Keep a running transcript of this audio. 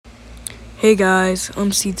Hey guys,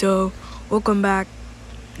 I'm Cito. Welcome back.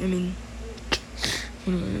 I mean,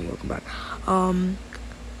 welcome back.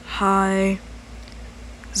 Hi.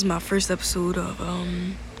 This is my first episode of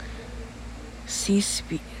C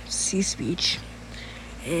Speech,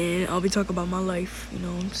 and I'll be talking about my life. You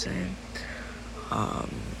know what I'm saying?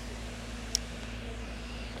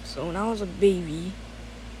 So when I was a baby,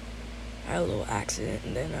 I had a little accident,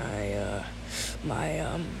 and then my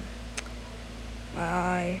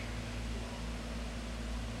eye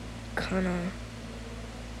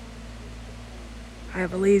I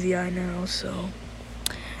have a lazy eye now, so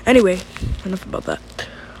anyway, enough about that.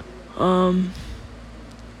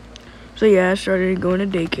 So yeah, I started going to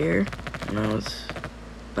daycare when I was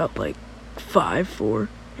about like 4,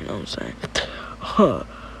 you know what I'm saying?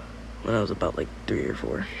 When I was about like 3 or 4,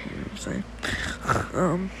 you know what I'm saying?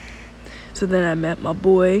 So then I met my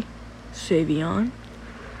boy, Savion.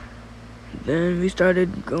 Then we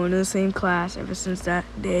started going to the same class ever since that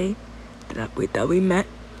day that we met.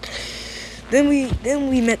 Then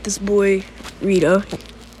we met this boy, Rita.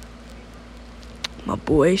 My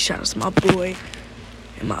boy, shout out to my boy.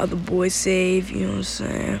 And my other boy, Save, you know what I'm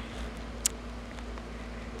saying?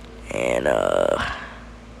 And,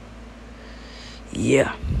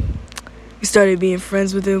 yeah. We started being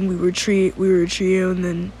friends with him. We were a trio, and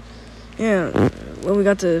then, yeah, when we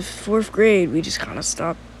got to 4th grade, we just kind of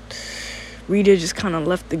stopped. Rita just kind of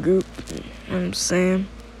left the group, you know what I'm saying?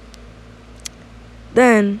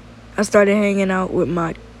 Then I started hanging out with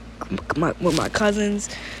my cousins,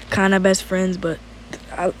 kind of best friends, but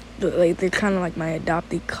they're kind of like my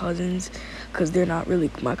adopted cousins, because they're not really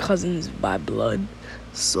my cousins by blood,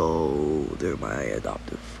 so they're my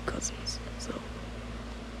adoptive cousins. So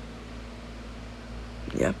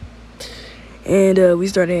yeah, and we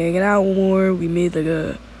started hanging out more. We made like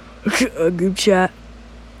a group chat,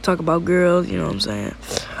 talk about girls, you know what I'm saying?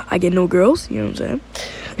 I get no girls, you know what I'm saying?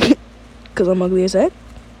 Because I'm ugly as heck.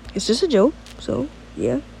 It's just a joke, so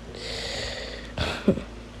yeah.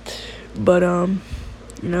 But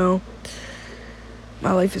you know,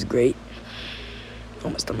 my life is great. Oh,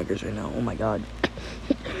 my stomach hurts right now. Oh my god.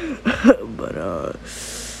 But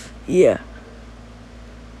yeah,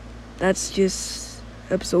 that's just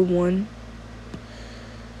episode 1.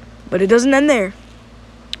 But it doesn't end there.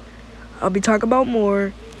 I'll be talking about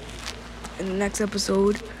more in the next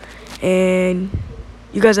episode, and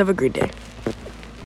you guys have a great day.